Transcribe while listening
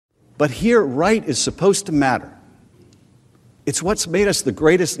But here, right is supposed to matter. It's what's made us the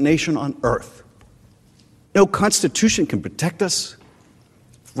greatest nation on earth. No constitution can protect us.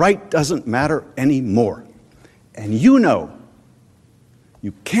 Right doesn't matter anymore. And you know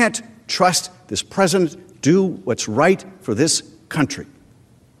you can't trust this president do what's right for this country.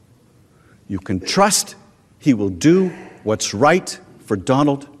 You can trust he will do what's right for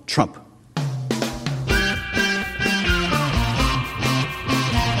Donald Trump.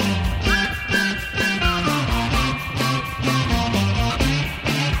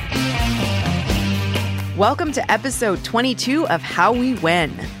 Welcome to episode 22 of How We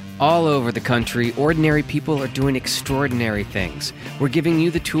Win. All over the country, ordinary people are doing extraordinary things. We're giving you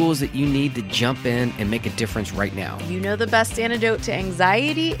the tools that you need to jump in and make a difference right now. You know the best antidote to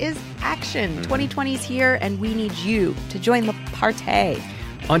anxiety is action. 2020 is here, and we need you to join the party.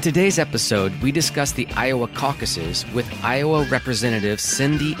 On today's episode, we discuss the Iowa caucuses with Iowa Representative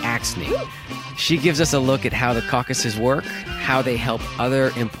Cindy Axne. She gives us a look at how the caucuses work, how they help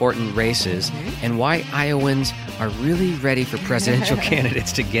other important races, and why Iowans are really ready for presidential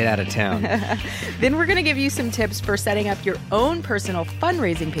candidates to get out of town. Then we're going to give you some tips for setting up your own personal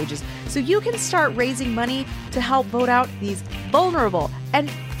fundraising pages so you can start raising money to help vote out these vulnerable and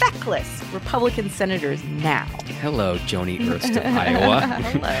feckless Republican senators now. Hello, Joni Ernst of Iowa.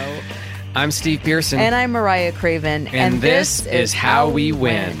 Hello. I'm Steve Pearson. And I'm Mariah Craven. And this is How We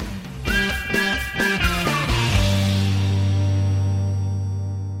Win.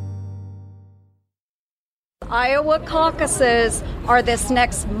 Iowa caucuses are this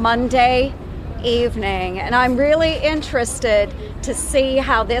next Monday evening, and I'm really interested to see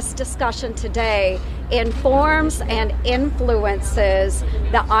how this discussion today informs and influences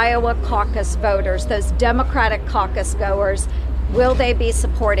the Iowa caucus voters, those Democratic caucus goers. Will they be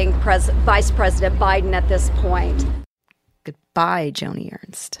supporting Vice President Biden at this point? Goodbye, Joni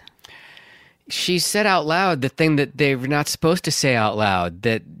Ernst. She said out loud the thing that they're not supposed to say out loud,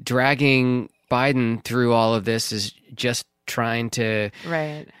 that dragging Biden through all of this is just trying to,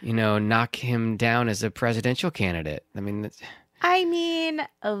 knock him down as a presidential candidate. I mean,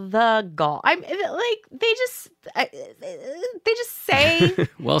 the goal. They just say,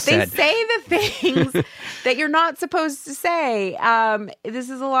 well said. They say the things that you're not supposed to say. This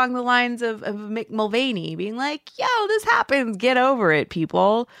is along the lines of Mick Mulvaney being like, yo, this happens. Get over it,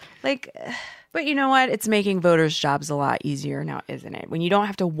 people. But you know what? It's making voters' jobs a lot easier now, isn't it? When you don't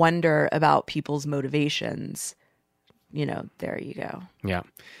have to wonder about people's motivations, there you go. Yeah.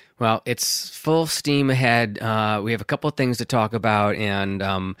 Well, it's full steam ahead. We have a couple of things to talk about.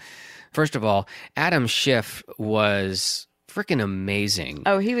 And first of all, Adam Schiff was freaking amazing.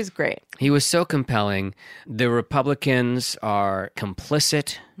 Oh, he was great. He was so compelling. The Republicans are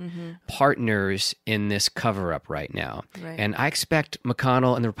complicit partners in this cover-up right now. Right. And I expect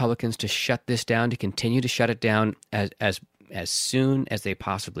McConnell and the Republicans to shut this down, to continue to shut it down as soon as they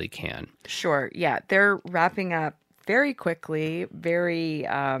possibly can. Sure. Yeah. They're wrapping up very quickly, very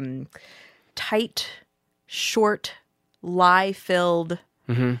tight, short, lie-filled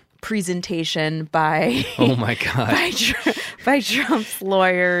presentation by oh my god by Trump's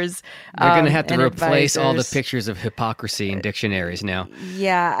lawyers. They're going to have to replace advisors. all the pictures of hypocrisy in dictionaries now.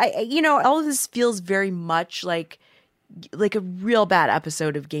 Yeah, all of this feels very much like a real bad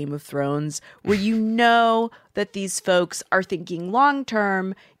episode of Game of Thrones, where that these folks are thinking long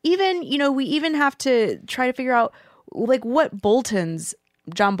term. Even we even have to try to figure out what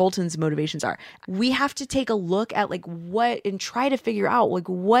John Bolton's motivations are. We have to take a look at what and try to figure out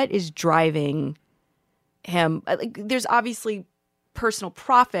what is driving him. There's obviously personal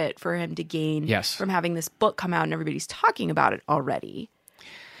profit for him to gain from having this book come out and everybody's talking about it already.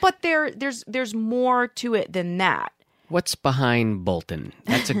 But there's more to it than that. What's behind Bolton?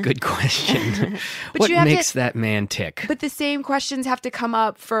 That's a good question. What makes that man tick? But the same questions have to come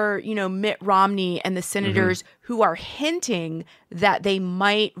up for, Mitt Romney and the senators who are hinting that they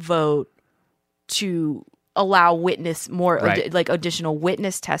might vote to allow additional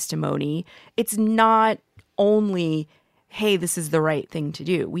witness testimony. It's not only, hey, this is the right thing to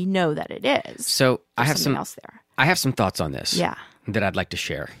do. We know that it is. So I have some thoughts on this. Yeah. That I'd like to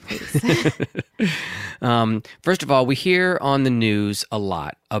share. First of all, we hear on the news a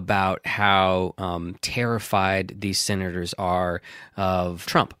lot about how terrified these senators are of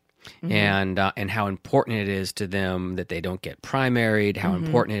Trump. And how important it is to them that they don't get primaried, how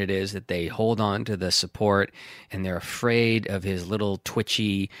important it is that they hold on to the support, and they're afraid of his little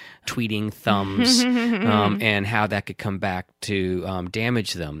twitchy tweeting thumbs, and how that could come back to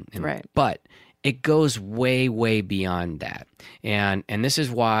damage them. Right. But it goes way, way beyond that. And this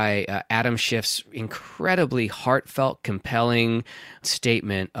is why Adam Schiff's incredibly heartfelt, compelling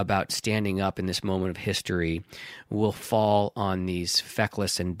statement about standing up in this moment of history will fall on these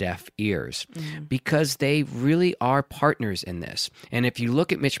feckless and deaf ears, because they really are partners in this. And if you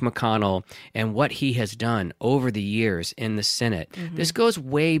look at Mitch McConnell and what he has done over the years in the Senate, this goes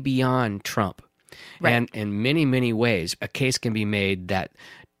way beyond Trump. Right. And in many, many ways, a case can be made that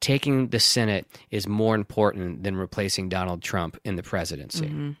taking the Senate is more important than replacing Donald Trump in the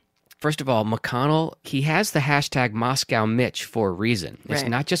presidency. First of all, McConnell, he has the hashtag Moscow Mitch for a reason. It's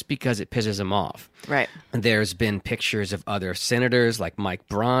not just because it pisses him off. Right. There's been pictures of other senators like Mike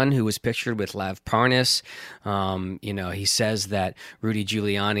Braun, who was pictured with Lav Parnas. He says that Rudy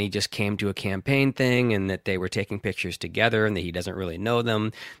Giuliani just came to a campaign thing and that they were taking pictures together and that he doesn't really know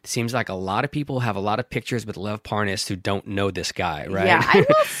them. It seems like a lot of people have a lot of pictures with Lev Parnas who don't know this guy, right? Yeah, I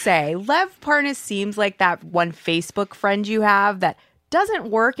will say, Lev Parnas seems like that one Facebook friend you have that doesn't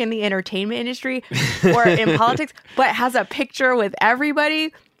work in the entertainment industry or in politics, but has a picture with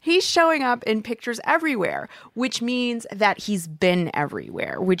everybody. He's showing up in pictures everywhere, which means that he's been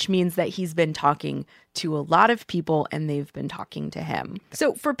everywhere, which means that he's been talking to a lot of people and they've been talking to him.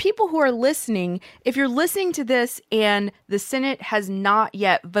 So for people who are listening, if you're listening to this and the Senate has not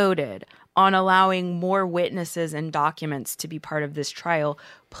yet voted on allowing more witnesses and documents to be part of this trial,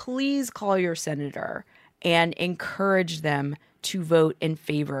 please call your senator and encourage them to vote in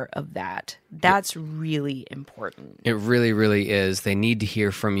favor of that. That's really important. It really, really is. They need to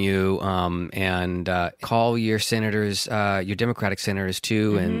hear from you, and call your senators, your Democratic senators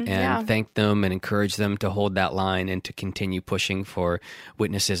too, and thank them and encourage them to hold that line and to continue pushing for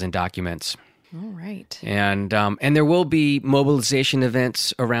witnesses and documents. All right. And there will be mobilization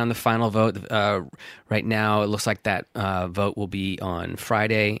events around the final vote. Right now, it looks like that vote will be on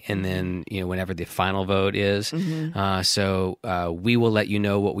Friday, and then whenever the final vote is. So we will let you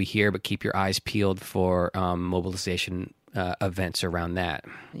know what we hear, but keep your eyes peeled for mobilization events around that.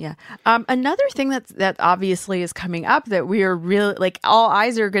 Yeah. Another thing that obviously is coming up that we are really all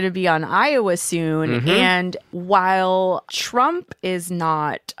eyes are going to be on Iowa soon. And while Trump is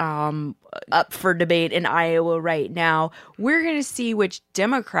not up for debate in Iowa right now, we're going to see which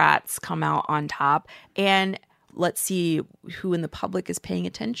Democrats come out on top, and let's see who in the public is paying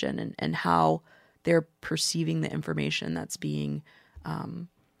attention and how they're perceiving the information that's being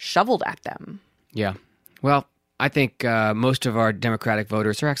shoveled at them. Yeah. Well, I think most of our Democratic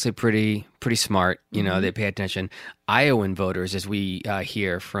voters are actually pretty smart. They pay attention. Iowan voters, as we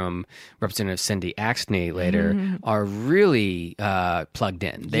hear from Representative Cindy Axne later, are really plugged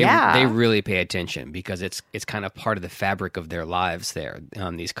in. They really pay attention because it's kind of part of the fabric of their lives there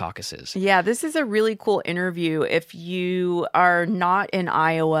on these caucuses. Yeah, this is a really cool interview. If you are not in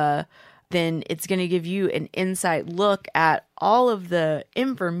Iowa, then it's going to give you an inside look at all of the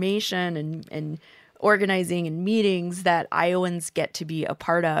information and organizing and meetings that Iowans get to be a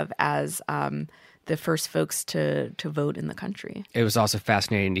part of as the first folks to vote in the country. It was also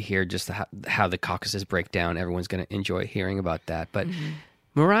fascinating to hear just how the caucuses break down. Everyone's going to enjoy hearing about that. But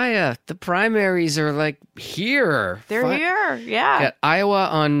Mariah, the primaries are here. They're here, yeah. Got Iowa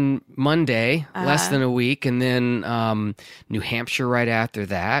on Monday, less than a week, and then New Hampshire right after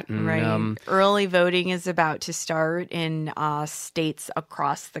that. And, right. Early voting is about to start in states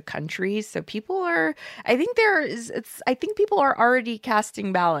across the country. So people are, I think people are already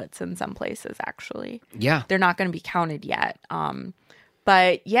casting ballots in some places, actually. Yeah. They're not going to be counted yet.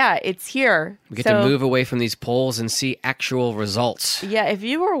 But yeah, it's here. We get to move away from these polls and see actual results. Yeah, if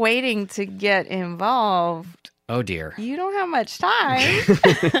you were waiting to get involved, oh dear, you don't have much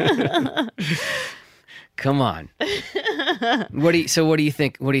time. Come on. What do you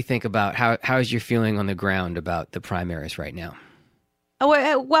think? What do you think about how is your feeling on the ground about the primaries right now?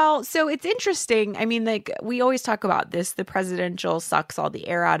 Oh, well, so it's interesting. I mean, we always talk about this. The presidential sucks all the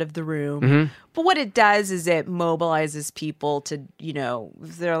air out of the room. But what it does is it mobilizes people to,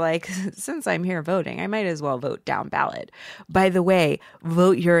 they're like, since I'm here voting, I might as well vote down ballot. By the way,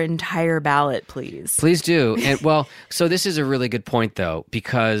 vote your entire ballot, please. Please do. And so this is a really good point, though,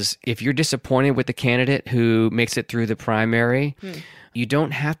 because if you're disappointed with the candidate who makes it through the primary, you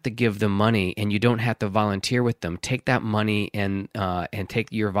don't have to give them money and you don't have to volunteer with them. Take that money and take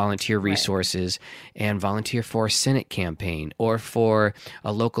your volunteer resources and volunteer for a Senate campaign or for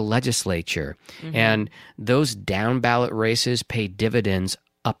a local legislature. And those down ballot races pay dividends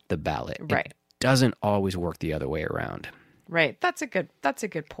up the ballot. Right. It doesn't always work the other way around. Right. That's a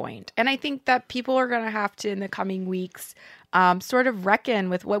good point. And I think that people are going to have to, in the coming weeks, sort of reckon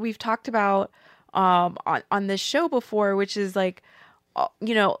with what we've talked about on this show before, which is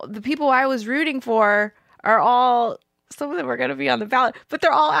the people I was rooting for are all, some of them are going to be on the ballot, but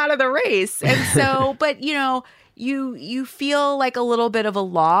they're all out of the race. And so, but you feel like a little bit of a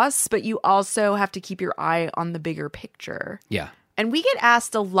loss, but you also have to keep your eye on the bigger picture. Yeah. And we get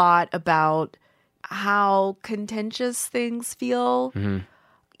asked a lot about how contentious things feel.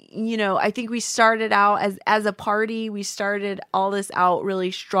 I think we started out as a party, we started all this out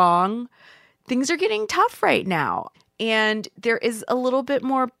really strong. Things are getting tough right now. And there is a little bit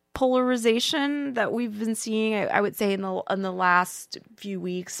more polarization that we've been seeing, I would say, in the last few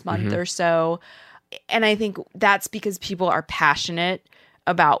weeks, month or so. And I think that's because people are passionate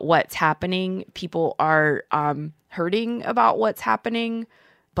about what's happening. People are hurting about what's happening.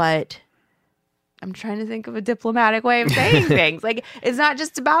 But I'm trying to think of a diplomatic way of saying things. Like, it's not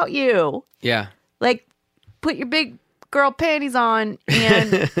just about you. Yeah. Like, put your big girl panties on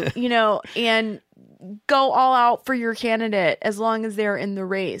and, and go all out for your candidate as long as they're in the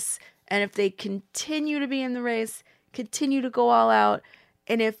race. And if they continue to be in the race, continue to go all out.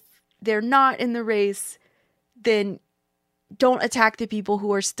 And if they're not in the race, then don't attack the people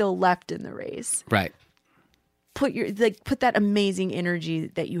who are still left in the race. Right. Put that amazing energy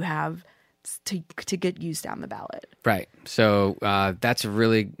that you have to get used down the ballot. Right. So that's a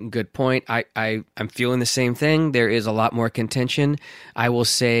really good point. I'm feeling the same thing. There is a lot more contention. I will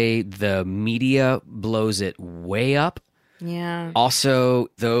say the media blows it way up. Yeah. Also,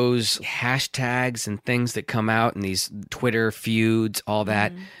 those hashtags and things that come out and these Twitter feuds, all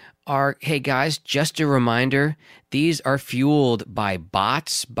that are, hey guys, just a reminder, these are fueled by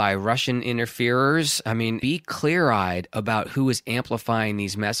bots, by Russian interferers. I mean, be clear-eyed about who is amplifying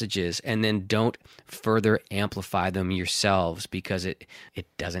these messages, and then don't further amplify them yourselves, because it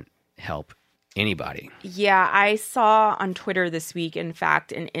doesn't help anybody. Yeah, I saw on Twitter this week, in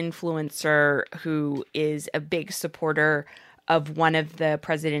fact, an influencer who is a big supporter of one of the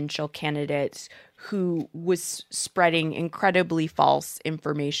presidential candidates who was spreading incredibly false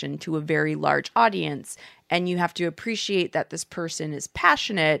information to a very large audience. And you have to appreciate that this person is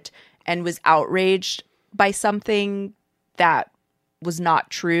passionate and was outraged by something that was not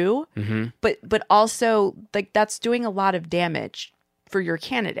true. But also, like, that's doing a lot of damage for your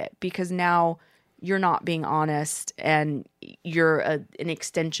candidate, because now you're not being honest and you're an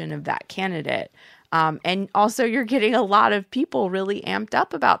extension of that candidate. And also you're getting a lot of people really amped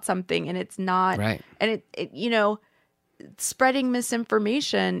up about something, and it's not right. And it spreading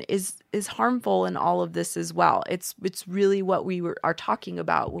misinformation is harmful in all of this as well. It's really what we are talking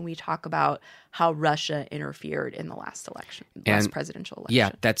about when we talk about how Russia interfered in the last presidential election.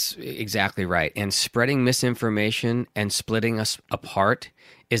 Yeah, that's exactly right. And spreading misinformation and splitting us apart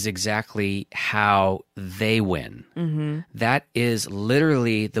is exactly how they win. That is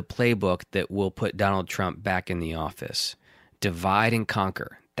literally the playbook that will put Donald Trump back in the office. Divide and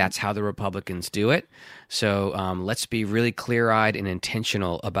conquer. That's how the Republicans do it. So let's be really clear-eyed and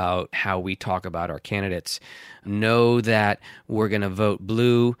intentional about how we talk about our candidates. Know that we're going to vote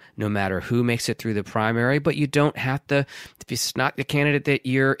blue no matter who makes it through the primary, but you don't have to, if it's not the candidate that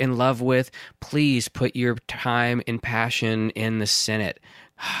you're in love with, please put your time and passion in the Senate.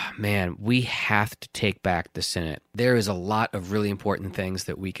 Man, we have to take back the Senate. There is a lot of really important things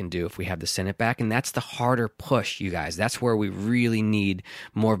that we can do if we have the Senate back, and that's the harder push, you guys. That's where we really need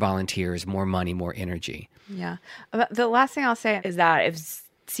more volunteers, more money, more energy. Yeah. The last thing I'll say is that I've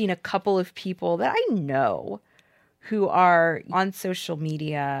seen a couple of people that I know who are on social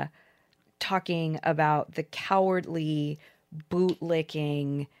media talking about the cowardly,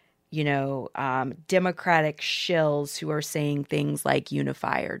 bootlicking, Democratic shills who are saying things like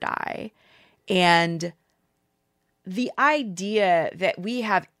unify or die. And the idea that we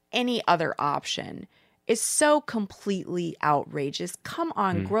have any other option is so completely outrageous. Come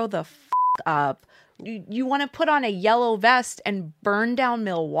on, grow the up. You want to put on a yellow vest and burn down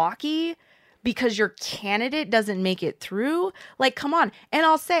Milwaukee because your candidate doesn't make it through? Like, come on. And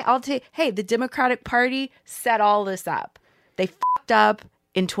I'll say, hey, the Democratic Party set all this up. They fucked up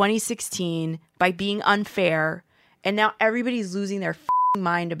in 2016 by being unfair, and now everybody's losing their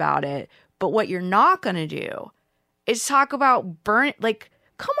mind about it. But what you're not going to do is talk about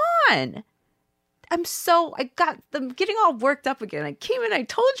come on. I'm getting all worked up again. I came in, I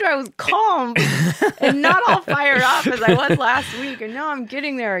told you I was calm and not all fired up as I was last week, and now I'm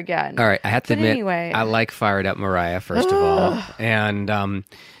getting there again. All right, I have to admit, anyway. I like fired up Mariah, first of all. And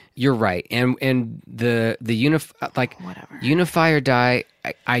you're right. And the whatever. Unify or die,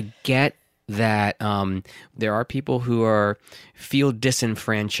 I get that there are people who feel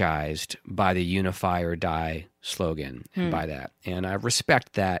disenfranchised by the unify or die slogan by that. And I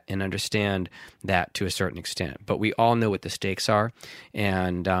respect that and understand that to a certain extent. But we all know what the stakes are.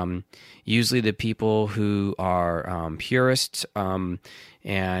 And usually the people who are purists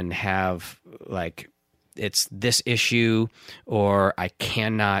and have like, it's this issue or I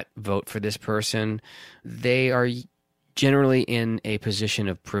cannot vote for this person, they are generally in a position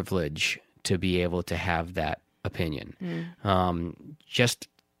of privilege to be able to have that opinion. Just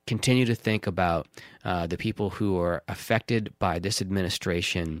continue to think about the people who are affected by this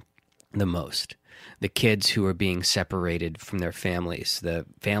administration the most. The kids who are being separated from their families, the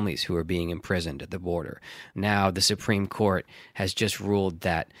families who are being imprisoned at the border. Now the Supreme Court has just ruled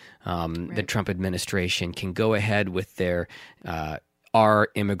that the Trump administration can go ahead with their are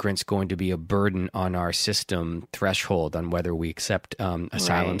immigrants going to be a burden on our system threshold on whether we accept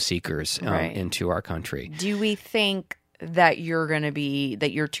asylum seekers into our country. Do we think that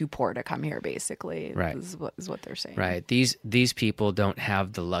you're too poor to come here, basically, is what they're saying. Right. These people don't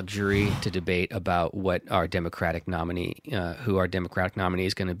have the luxury to debate about what our Democratic nominee, who our Democratic nominee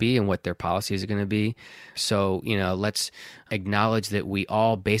is going to be and what their policies are going to be. So, let's acknowledge that we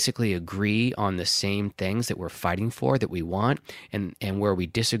all basically agree on the same things that we're fighting for, that we want, and where we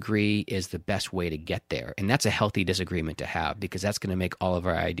disagree is the best way to get there. And that's a healthy disagreement to have because that's going to make all of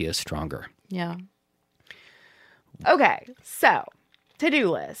our ideas stronger. Yeah. Okay, so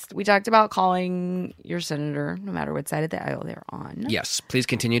to-do list. We talked about calling your senator, no matter what side of the aisle they're on. Yes, please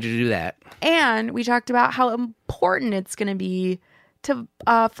continue to do that. And we talked about how important it's going to be to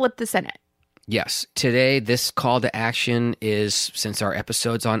flip the Senate. Yes. Today, this call to action is, since our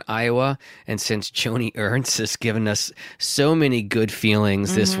episode's on Iowa and since Joni Ernst has given us so many good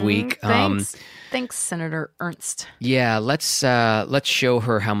feelings this week. Thanks, Senator Ernst. Yeah, let's show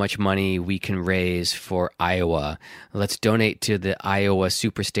her how much money we can raise for Iowa. Let's donate to the Iowa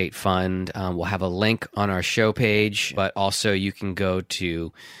Superstate Fund. We'll have a link on our show page, but also you can go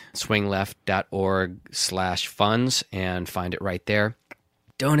to swingleft.org/funds and find it right there.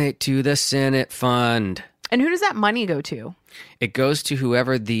 Donate to the Senate Fund. And who does that money go to? It goes to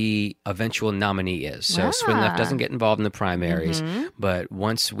whoever the eventual nominee is. So Swing Left doesn't get involved in the primaries, but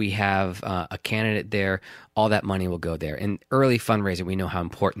once we have a candidate there, all that money will go there. And early fundraising, we know how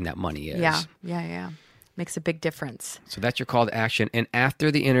important that money is. Yeah. Makes a big difference. So that's your call to action. And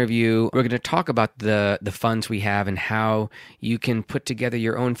after the interview, we're going to talk about the funds we have and how you can put together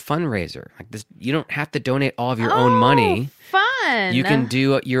your own fundraiser. Like this, you don't have to donate all of your own money. Fun. You can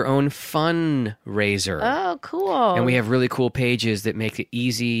do your own fundraiser. Oh, cool. And we have really cool pages that make it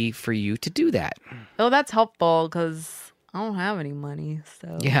easy for you to do that. Oh, that's helpful because I don't have any money.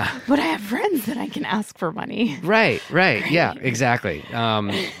 So yeah. But I have friends that I can ask for money. Right. Yeah, exactly.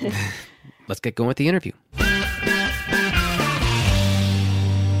 Let's get going with the interview.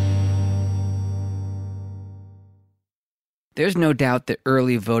 There's no doubt that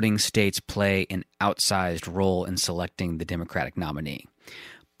early voting states play an outsized role in selecting the Democratic nominee.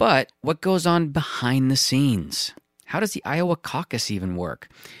 But what goes on behind the scenes? How does the Iowa caucus even work?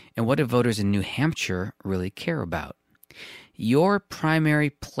 And what do voters in New Hampshire really care about? Your Primary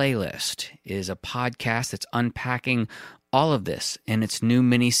Playlist is a podcast that's unpacking all of this in its new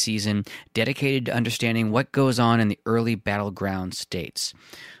mini-season dedicated to understanding what goes on in the early battleground states.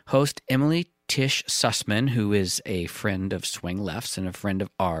 Host Emily Tish Sussman, who is a friend of Swing Left's and a friend of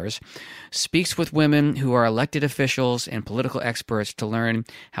ours, speaks with women who are elected officials and political experts to learn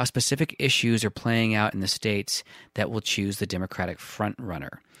how specific issues are playing out in the states that will choose the Democratic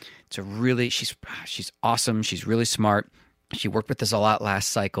frontrunner. She's awesome. She's really smart. She worked with us a lot last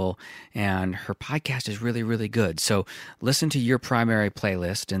cycle, and her podcast is really, really good. So listen to Your Primary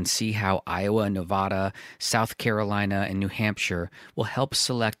Playlist and see how Iowa, Nevada, South Carolina, and New Hampshire will help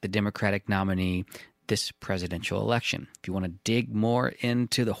select the Democratic nominee this presidential election. If you want to dig more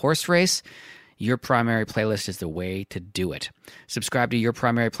into the horse race, Your Primary Playlist is the way to do it. Subscribe to Your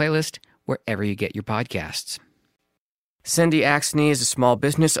Primary Playlist wherever you get your podcasts. Cindy Axne is a small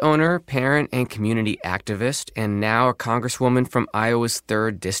business owner, parent, and community activist, and now a Congresswoman from Iowa's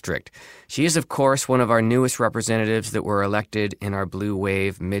 3rd District. She is, of course, one of our newest representatives that were elected in our Blue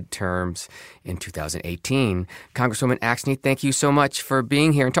Wave midterms in 2018. Congresswoman Axne, thank you so much for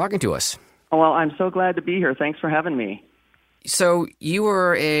being here and talking to us. Well, I'm so glad to be here. Thanks for having me. So you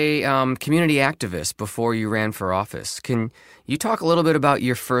were a community activist before you ran for office. Can you talk a little bit about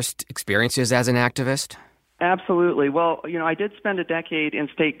your first experiences as an activist? Absolutely. Well, I did spend a decade in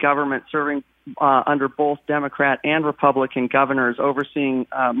state government serving under both Democrat and Republican governors, overseeing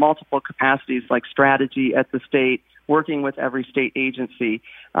multiple capacities like strategy at the state, working with every state agency.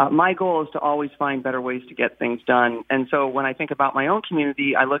 My goal is to always find better ways to get things done. And so when I think about my own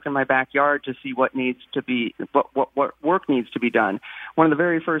community, I look in my backyard to see what needs to be, what work needs to be done. One of the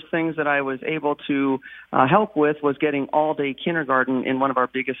very first things that I was able to help with was getting all-day kindergarten in one of our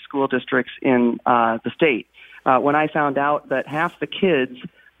biggest school districts in the state. When I found out that half the kids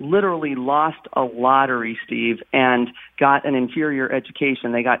literally lost a lottery, Steve, and got an inferior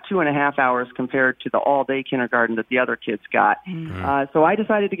education. They got 2.5 hours compared to the all-day kindergarten that the other kids got. So I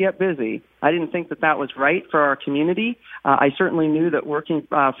decided to get busy. I didn't think that was right for our community. I certainly knew that working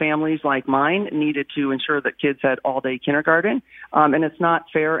families like mine needed to ensure that kids had all-day kindergarten, and it's not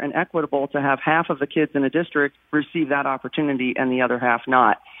fair and equitable to have half of the kids in a district receive that opportunity and the other half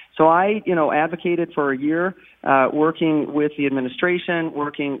not. So I, advocated for a year, working with the administration,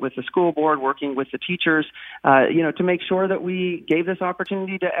 working with the school board, working with the teachers, to make sure that we gave this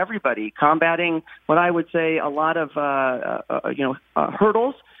opportunity to everybody, combating what I would say a lot of,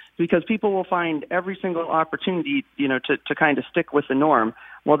 hurdles, because people will find every single opportunity, to kind of stick with the norm.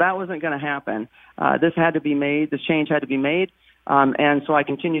 Well, that wasn't going to happen. This had to be made. This change had to be made. And so I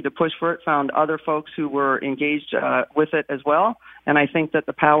continued to push for it, found other folks who were engaged with it as well. And I think that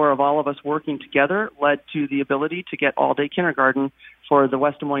the power of all of us working together led to the ability to get all-day kindergarten for the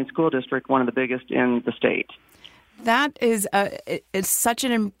West Des Moines School District, one of the biggest in the state. That is it's such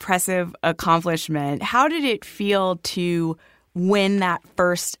an impressive accomplishment. How did it feel to win that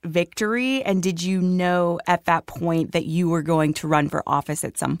first victory? And did you know at that point that you were going to run for office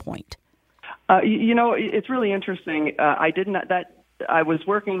at some point? It's really interesting. I was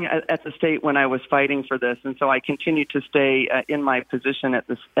working at the state when I was fighting for this, and so I continued to stay in my position at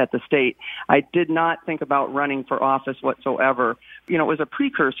the state. I did not think about running for office whatsoever. It was a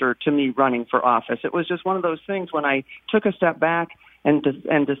precursor to me running for office. It was just one of those things when I took a step back and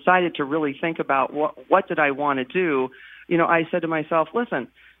decided to really think about what did I want to do. I said to myself, listen,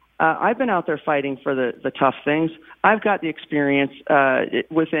 I've been out there fighting for the tough things. I've got the experience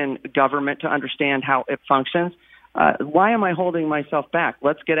within government to understand how it functions. Why am I holding myself back?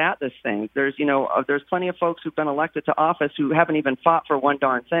 Let's get at this thing. There's plenty of folks who've been elected to office who haven't even fought for one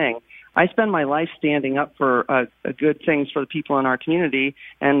darn thing. I spend my life standing up for good things for the people in our community,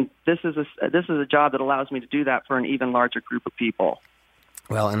 and this is a job that allows me to do that for an even larger group of people.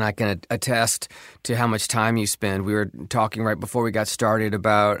 Well, and I can attest to how much time you spend. We were talking right before we got started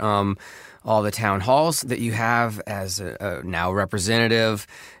about all the town halls that you have as a now representative,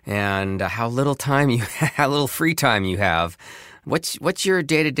 and how little free time you have. What's your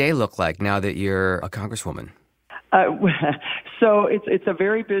day-to-day look like now that you're a congresswoman? So it's a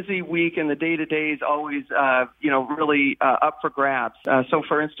very busy week, and the day-to-day is always, really up for grabs. So,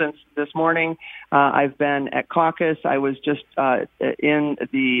 for instance, this morning I've been at caucus. I was just in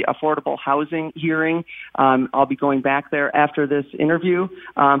the affordable housing hearing. I'll be going back there after this interview.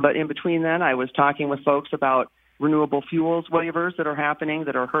 But in between then, I was talking with folks about renewable fuels waivers that are happening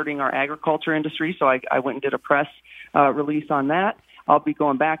that are hurting our agriculture industry. So I went and did a press release on that. I'll be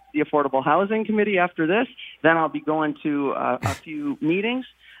going back to the Affordable Housing Committee after this. Then I'll be going to a few meetings.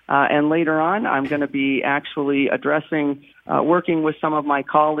 And later on, I'm going to be actually addressing, working with some of my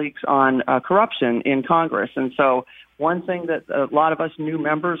colleagues on corruption in Congress. And so one thing that a lot of us new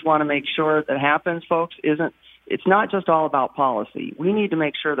members want to make sure that happens, folks, it's not just all about policy. We need to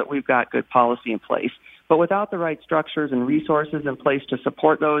make sure that we've got good policy in place. But without the right structures and resources in place to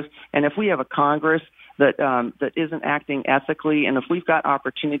support those, and if we have a Congress that isn't acting ethically, and if we've got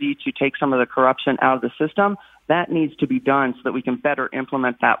opportunity to take some of the corruption out of the system, that needs to be done so that we can better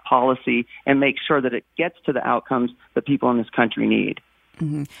implement that policy and make sure that it gets to the outcomes that people in this country need.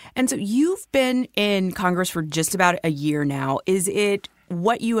 Mm-hmm. And so you've been in Congress for just about a year now. Is it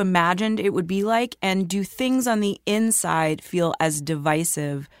what you imagined it would be like? And do things on the inside feel as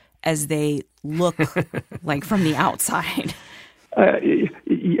divisive as they look like from the outside?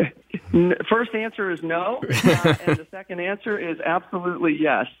 First answer is no, and the second answer is absolutely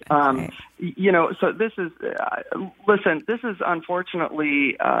yes. Okay. So this is, this is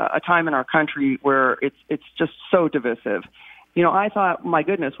unfortunately a time in our country where it's just so divisive. I thought, my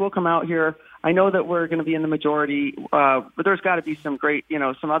goodness, we'll come out here. I know that we're going to be in the majority, but there's got to be some great,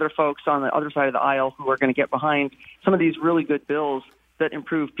 some other folks on the other side of the aisle who are going to get behind some of these really good bills that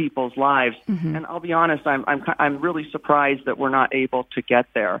improve people's lives. Mm-hmm. And I'll be honest, I'm really surprised that we're not able to get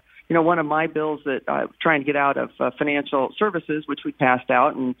there. One of my bills that I'm trying to get out of financial services, which we passed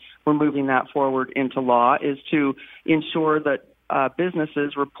out, and we're moving that forward into law, is to ensure that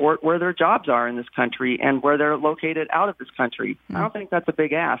businesses report where their jobs are in this country and where they're located out of this country. Mm-hmm. I don't think that's a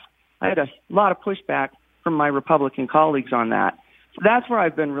big ask. I had a lot of pushback from my Republican colleagues on that. That's where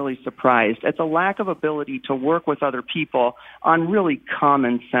I've been really surprised. It's a lack of ability to work with other people on really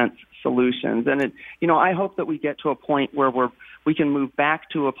common sense solutions. And I hope that we get to a point where we can move back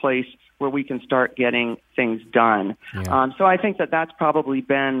to a place where we can start getting things done. Yeah. So I think that's probably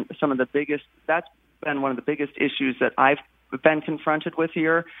been one of the biggest issues that I've been confronted with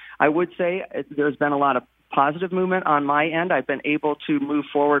here. I would say there's been a lot of positive movement on my end. I've been able to move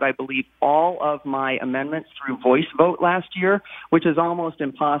forward, I believe, all of my amendments through voice vote last year, which is almost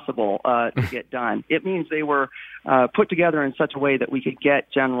impossible to get done. It means they were put together in such a way that we could get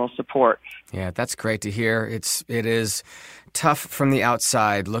general support. Yeah, that's great to hear. It is tough from the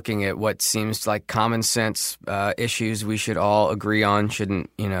outside looking at what seems like common sense issues we should all agree on, shouldn't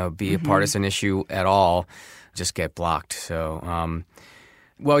be a partisan issue at all, just get blocked. So,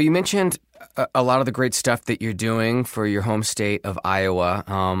 well, you mentioned a lot of the great stuff that you're doing for your home state of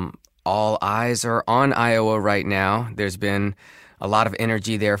Iowa. All eyes are on Iowa right now. There's been a lot of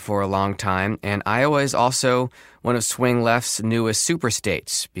energy there for a long time. And Iowa is also one of swing left's newest super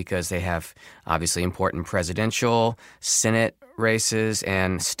states because they have obviously important presidential, Senate races,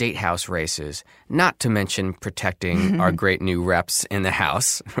 and state house races, not to mention protecting our great new reps in the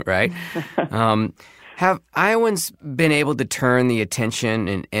House, right? Have Iowans been able to turn the attention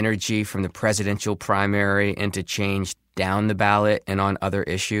and energy from the presidential primary into change down the ballot and on other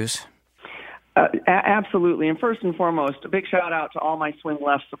issues? Absolutely. And first and foremost, a big shout out to all my swing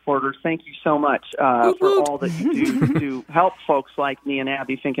left supporters. Thank you so much for all that you do to help folks like me and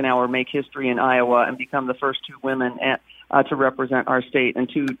Abby Finkenauer make history in Iowa and become the first two women to represent our state and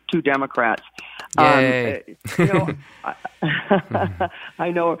two Democrats. Yay. I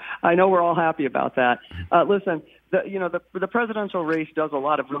know we're all happy about that. Listen, the presidential race does a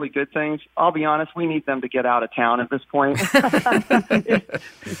lot of really good things. I'll be honest, we need them to get out of town at this point.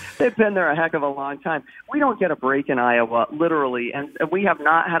 They've been there a heck of a long time. We don't get a break in Iowa, literally, and we have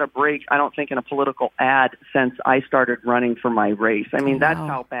not had a break, I don't think, in a political ad since I started running for my race. I mean, that's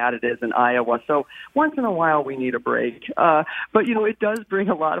how bad it is in Iowa. So once in a while, we need a break. But it does bring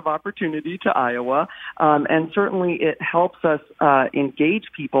a lot of opportunity to Iowa, and certainly it helps us engage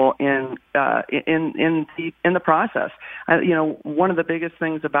people in the process. One of the biggest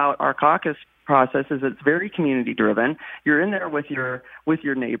things about our caucus process is it's very community driven. You're in there with your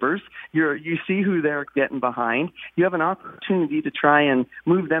neighbors. You see who they're getting behind. You have an opportunity to try and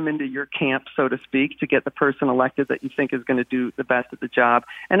move them into your camp, so to speak, to get the person elected that you think is going to do the best at the job.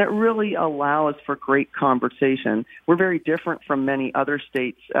 And it really allows for great conversation. We're very different from many other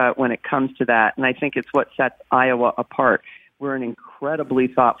states when it comes to that, and I think it's what sets Iowa apart. We're an incredibly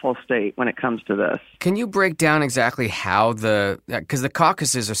thoughtful state when it comes to this. Can you break down exactly how because the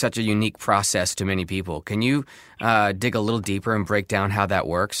caucuses are such a unique process to many people. Can you dig a little deeper and break down how that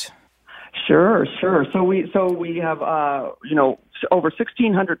works? Sure. So we have over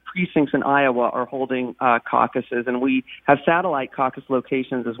 1,600 precincts in Iowa are holding caucuses, and we have satellite caucus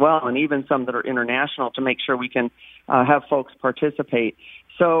locations as well, and even some that are international to make sure we can have folks participate.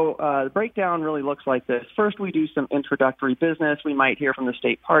 So the breakdown really looks like this. First, we do some introductory business. We might hear from the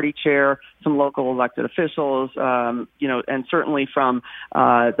state party chair, some local elected officials, and certainly from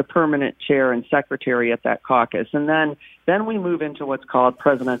the permanent chair and secretary at that caucus. And then we move into what's called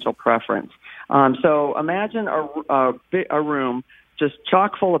presidential preference. So imagine a room just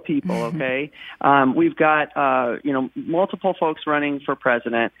chock full of people, okay? We've got, multiple folks running for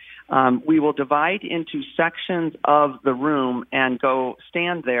president. We will divide into sections of the room and go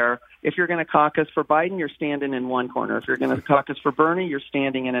stand there. If you're going to caucus for Biden, you're standing in one corner. If you're going to caucus for Bernie, you're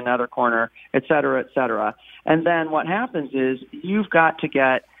standing in another corner, et cetera, et cetera. And then what happens is you've got to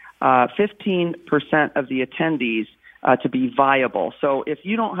get 15% of the attendees to be viable. So if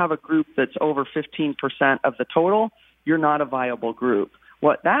you don't have a group that's over 15% of the total, you're not a viable group.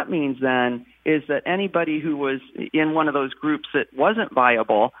 What that means then is that anybody who was in one of those groups that wasn't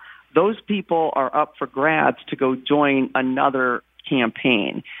viable, those people are up for grabs to go join another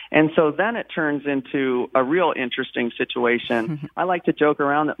campaign. And so then it turns into a real interesting situation. I like to joke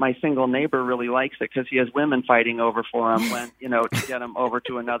around that my single neighbor really likes it because he has women fighting over for him when, to get him over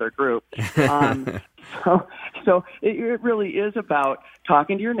to another group. So it really is about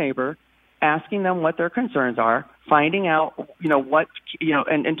talking to your neighbor, asking them what their concerns are, finding out,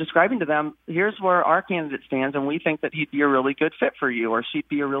 and describing to them, here's where our candidate stands, and we think that he'd be a really good fit for you, or she'd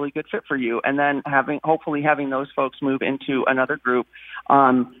be a really good fit for you, and then hopefully having those folks move into another group,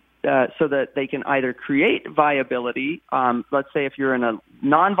 so that they can either create viability. Let's say if you're in a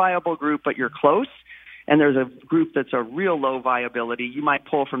non-viable group but you're close, and there's a group that's a real low viability, you might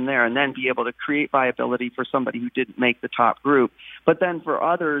pull from there and then be able to create viability for somebody who didn't make the top group. But then for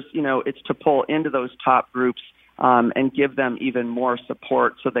others, it's to pull into those top groups and give them even more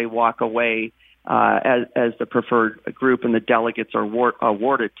support so they walk away as the preferred group and the delegates are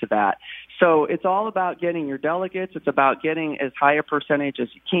awarded to that. So it's all about getting your delegates. It's about getting as high a percentage as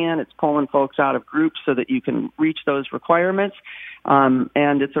you can. It's pulling folks out of groups so that you can reach those requirements.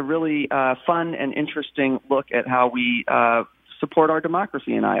 And it's a really fun and interesting look at how we support our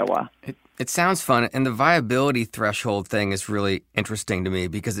democracy in Iowa. It sounds fun, and the viability threshold thing is really interesting to me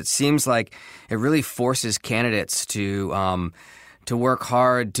because it seems like it really forces candidates to work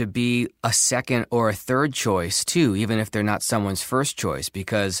hard to be a second or a third choice too, even if they're not someone's first choice,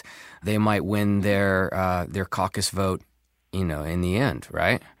 because they might win their caucus vote, in the end,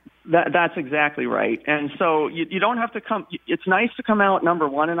 right? That's exactly right. And so you don't have to come. It's nice to come out number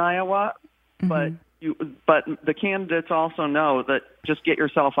one in Iowa, but the candidates also know that just get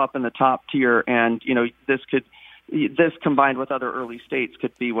yourself up in the top tier, and this combined with other early states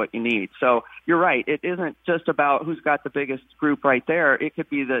could be what you need. So you're right. It isn't just about who's got the biggest group right there. It could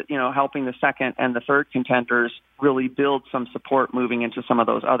be helping the second and the third contenders really build some support moving into some of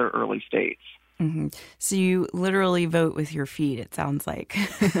those other early states. Mm-hmm. So you literally vote with your feet, it sounds like.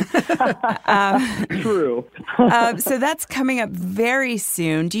 True. So that's coming up very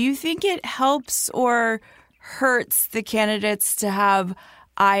soon. Do you think it helps or hurts the candidates to have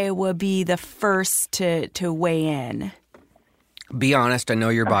Iowa be the first to weigh in? Be honest. I know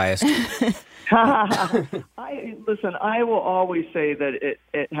you're biased. Listen, I will always say that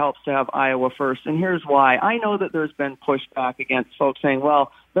it helps to have Iowa first, and here's why. I know that there's been pushback against folks saying,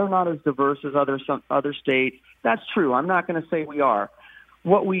 well, they're not as diverse as other states. That's true. I'm not going to say we are.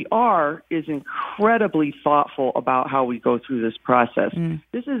 What we are is incredibly thoughtful about how we go through this process.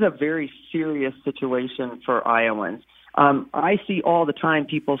 This is a very serious situation for Iowans. I see all the time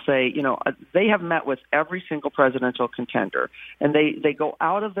people say, they have met with every single presidential contender, and they go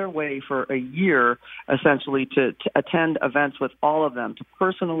out of their way for a year, essentially, to attend events with all of them, to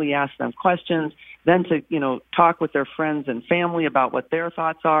personally ask them questions, then to, talk with their friends and family about what their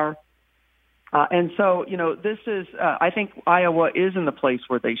thoughts are. And so, this is, I think Iowa is in the place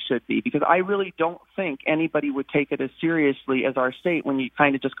where they should be, because I really don't think anybody would take it as seriously as our state when you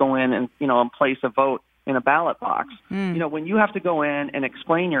kind of just go in and, and place a vote in a ballot box. When you have to go in and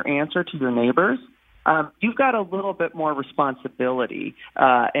explain your answer to your neighbors, you've got a little bit more responsibility.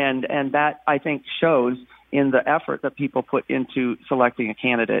 And that, I think, shows in the effort that people put into selecting a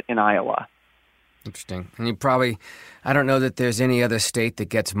candidate in Iowa. Interesting. And I don't know that there's any other state that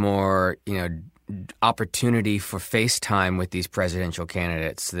gets more, opportunity for FaceTime with these presidential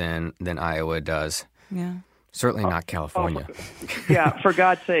candidates than Iowa does. Yeah. Certainly not California. Yeah, for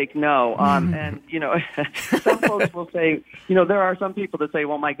God's sake, no. And, some folks will say, there are some people that say,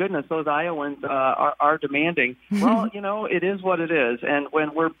 well, my goodness, those Iowans are demanding. Well, it is what it is. And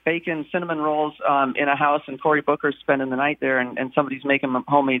when we're baking cinnamon rolls in a house and Cory Booker's spending the night there and somebody's making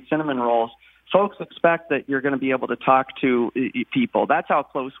homemade cinnamon rolls, folks expect that you're going to be able to talk to people. That's how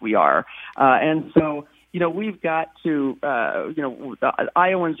close we are. And so, we've got to, the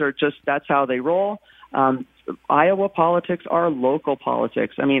Iowans are just, that's how they roll. Iowa politics are local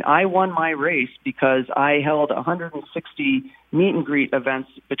politics. I mean, I won my race because I held 160 meet and greet events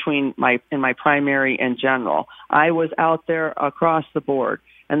in my primary and general. I was out there across the board.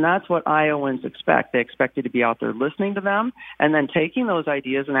 And that's what Iowans expect. They expect you to be out there listening to them and then taking those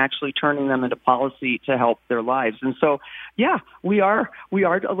ideas and actually turning them into policy to help their lives. And so, yeah, we are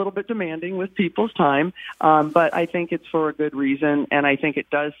a little bit demanding with people's time, but I think it's for a good reason. And I think it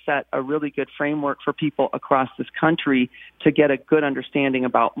does set a really good framework for people across this country to get a good understanding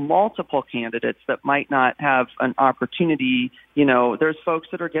about multiple candidates that might not have an opportunity. There's folks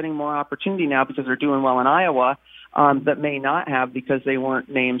that are getting more opportunity now because they're doing well in Iowa, that may not have because they weren't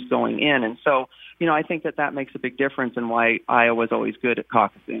names going in. And so, I think that makes a big difference in why Iowa is always good at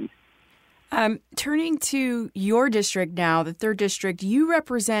caucusing. Turning to your district now, the 3rd district, you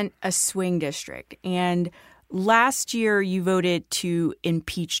represent a swing district. And last year you voted to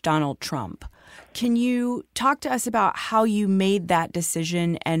impeach Donald Trump. Can you talk to us about how you made that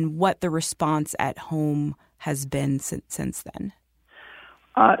decision and what the response at home has been since then?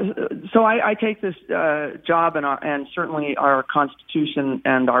 So I take this job and certainly our Constitution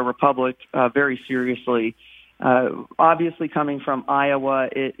and our Republic very seriously. Obviously, coming from Iowa,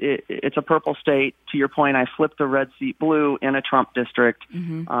 it's a purple state. To your point, I flipped the red seat blue in a Trump district,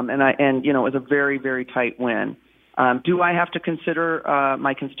 and it was a very, very tight win. Do I have to consider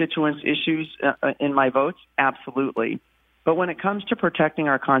my constituents' issues in my votes? Absolutely. But when it comes to protecting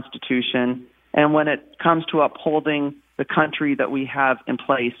our Constitution, And when it comes to upholding the country that we have in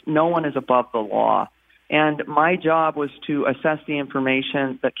place, no one is above the law. And my job was to assess the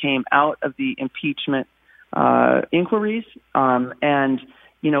information that came out of the impeachment inquiries, and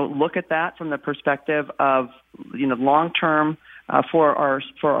look at that from the perspective of long-term for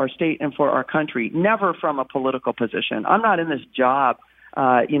our state and for our country. Never from a political position. I'm not in this job,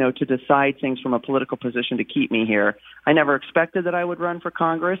 to decide things from a political position to keep me here. I never expected that I would run for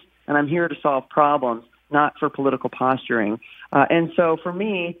Congress, and I'm here to solve problems, not for political posturing. And so for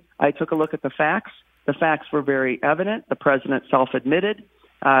me, I took a look at the facts. The facts were very evident. The president self-admitted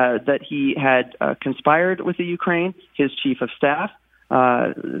that he had conspired with the Ukraine. His chief of staff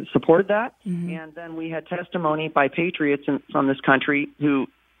supported that. Mm-hmm. And then we had testimony by patriots from this country who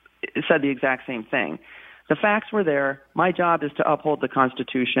said the exact same thing. The facts were there. My job is to uphold the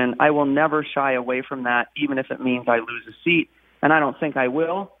Constitution. I will never shy away from that, even if it means I lose a seat. And I don't think I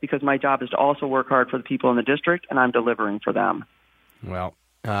will, because my job is to also work hard for the people in the district, and I'm delivering for them. Well,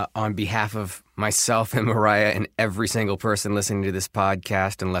 on behalf of myself and Mariah and every single person listening to this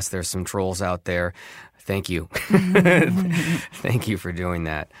podcast, unless there's some trolls out there, thank you. Thank you for doing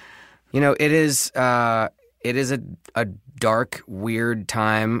that. It is a dark, weird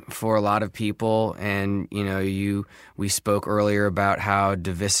time for a lot of people. And, we spoke earlier about how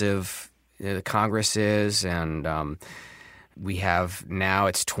divisive the Congress is, and we have now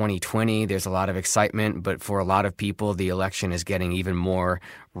it's 2020. There's a lot of excitement, but for a lot of people, the election is getting even more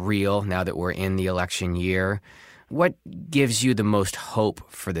real now that we're in the election year. What gives you the most hope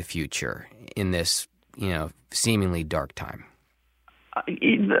for the future in this, seemingly dark time?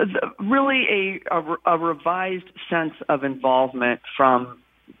 Really a revised sense of involvement from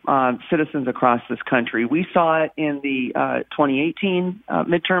citizens across this country. We saw it in the 2018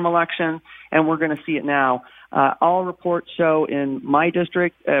 midterm election, and we're going to see it now. All reports show in my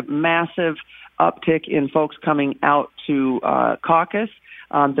district a massive uptick in folks coming out to caucus.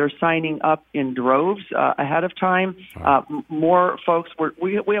 They're signing up in droves ahead of time. More folks,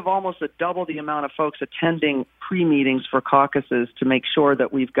 we have almost double the amount of folks attending pre-meetings for caucuses to make sure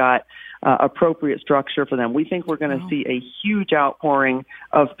that we've got appropriate structure for them. We think we're going to see a huge outpouring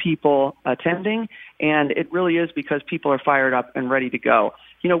of people attending, and it really is because people are fired up and ready to go.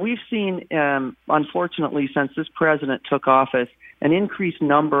 We've seen, unfortunately, since this president took office, an increased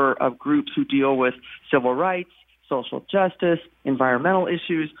number of groups who deal with civil rights, social justice, environmental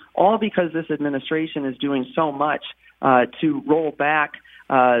issues, all because this administration is doing so much to roll back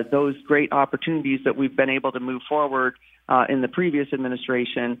those great opportunities that we've been able to move forward in the previous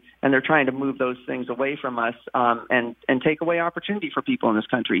administration, and they're trying to move those things away from us and take away opportunity for people in this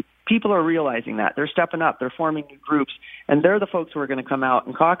country. People are realizing that. They're stepping up. They're forming new groups, and they're the folks who are going to come out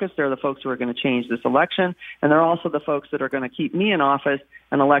and caucus. They're the folks who are going to change this election, and they're also the folks that are going to keep me in office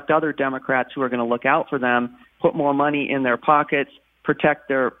and elect other Democrats who are going to look out for them, put more money in their pockets, protect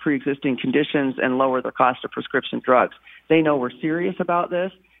their pre-existing conditions, and lower the cost of prescription drugs. They know we're serious about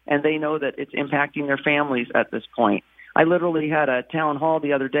this, and they know that it's impacting their families at this point. I literally had a town hall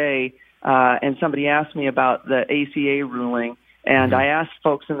the other day, and somebody asked me about the ACA ruling, and I asked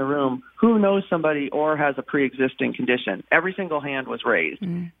folks in the room, who knows somebody or has a pre-existing condition? Every single hand was raised.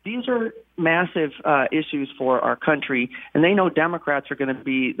 These are massive issues for our country, and they know Democrats are going to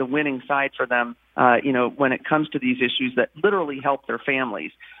be the winning side for them, when it comes to these issues that literally help their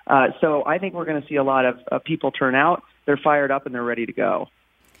families. So I think we're going to see a lot of people turn out. They're fired up and they're ready to go.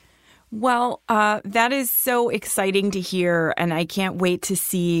 Well, that is so exciting to hear, and I can't wait to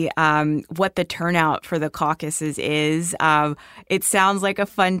see what the turnout for the caucuses is. It sounds like a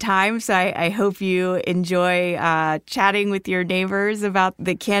fun time, so I hope you enjoy chatting with your neighbors about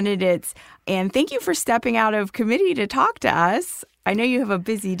the candidates. And thank you for stepping out of committee to talk to us. I know you have a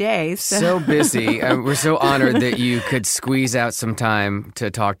busy day. So busy. We're so honored that you could squeeze out some time to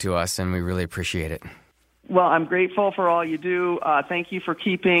talk to us, and we really appreciate it. Well, I'm grateful for all you do. Thank you for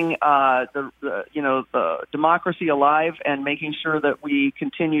keeping the democracy alive and making sure that we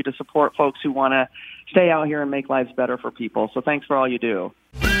continue to support folks who want to stay out here and make lives better for people. So thanks for all you do.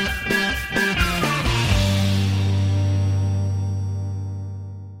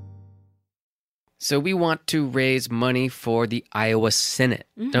 So we want to raise money for the Iowa Senate,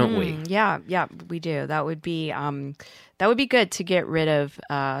 don't we? Yeah, we do. That would be good to get rid of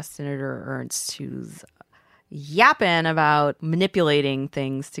Senator Ernst, who's yapping about manipulating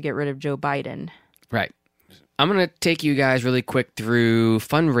things to get rid of Joe Biden. Right. I'm going to take you guys really quick through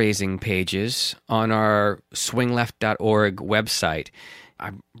fundraising pages on our swingleft.org website.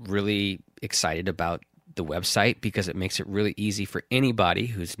 I'm really excited about the website because it makes it really easy for anybody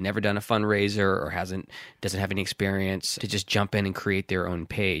who's never done a fundraiser or doesn't have any experience to just jump in and create their own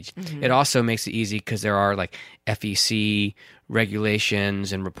page. It also makes it easy because there are like FEC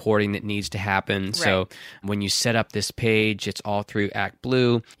regulations and reporting that needs to happen. Right. So when you set up this page, it's all through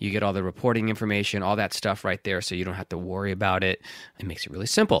ActBlue. You get all the reporting information, all that stuff right there, so you don't have to worry about it. It makes it really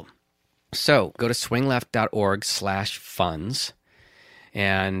simple. So go to swingleft.org/funds,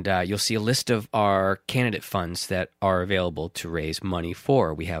 and you'll see a list of our candidate funds that are available to raise money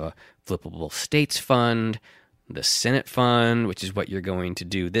for. We have a Flippable States Fund, the Senate Fund, which is what you're going to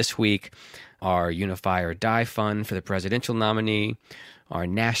do this week, our Unify or Die Fund for the presidential nominee, our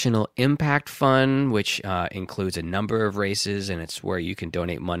National Impact Fund, which includes a number of races, and it's where you can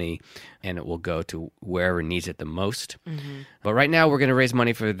donate money, and it will go to wherever needs it the most. But right now, we're going to raise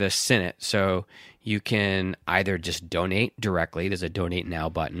money for the Senate, so you can either just donate directly, there's a Donate Now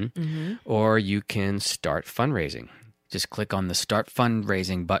button, or you can start fundraising. Just click on the Start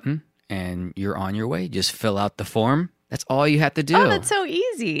Fundraising button, and you're on your way. Just fill out the form. That's all you have to do. Oh, that's so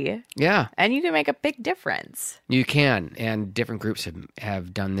easy. Yeah. And you can make a big difference. You can. And different groups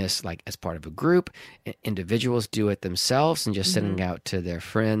have done this like as part of a group. Individuals do it themselves and just sending out to their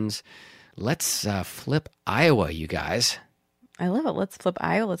friends. Let's flip Iowa, you guys. I love it. Let's flip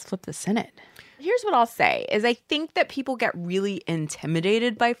Iowa. Let's flip the Senate. Here's what I'll say is I think that people get really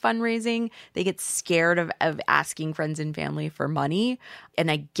intimidated by fundraising. They get scared of asking friends and family for money. And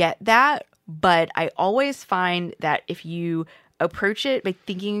I get that. But I always find that if you approach it by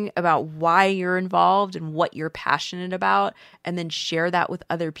thinking about why you're involved and what you're passionate about, and then share that with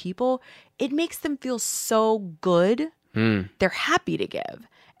other people, it makes them feel so good. They're happy to give.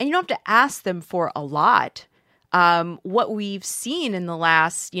 And you don't have to ask them for a lot. What we've seen in the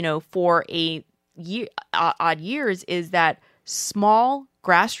last, 4-8 odd years is that small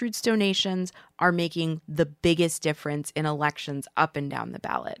grassroots donations are making the biggest difference in elections up and down the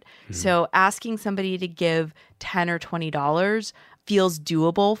ballot. So asking somebody to give $10 or $20 feels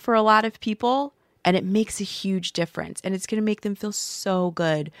doable for a lot of people, and it makes a huge difference. And it's going to make them feel so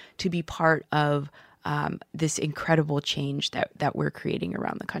good to be part of this incredible change that we're creating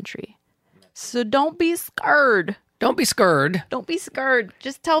around the country. So don't be scared. Don't be scared. Don't be scared.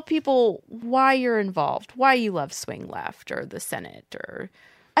 Just tell people why you're involved, why you love Swing Left or the Senate, or,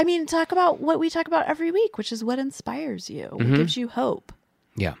 talk about what we talk about every week, which is what inspires you, what gives you hope.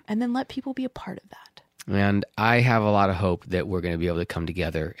 Yeah. And then let people be a part of that. And I have a lot of hope that we're going to be able to come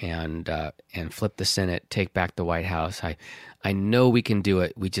together and flip the Senate, take back the White House. I know we can do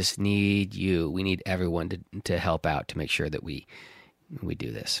it. We just need you. We need everyone to help out to make sure that we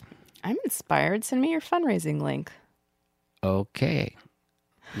do this. I'm inspired. Send me your fundraising link. Okay,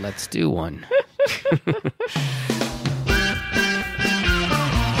 let's do one.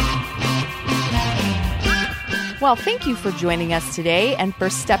 Well, thank you for joining us today and for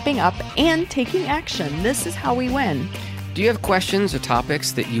stepping up and taking action. This is how we win. Do you have questions or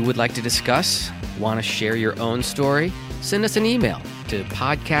topics that you would like to discuss? Want to share your own story? Send us an email to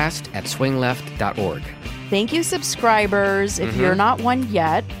podcast@swingleft.org. Thank you, subscribers. If you're not one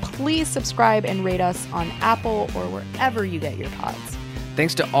yet, please subscribe and rate us on Apple or wherever you get your pods.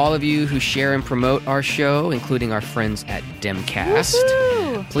 Thanks to all of you who share and promote our show, including our friends at Demcast.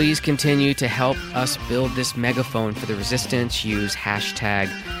 Woo-hoo! Please continue to help us build this megaphone for the resistance. Use hashtag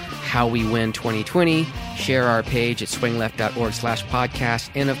HowWeWin2020. Share our page at swingleft.org/podcast.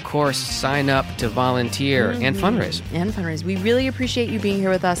 And of course, sign up to volunteer and fundraise. We really appreciate you being here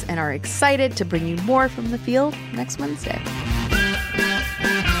with us and are excited to bring you more from the field next Wednesday.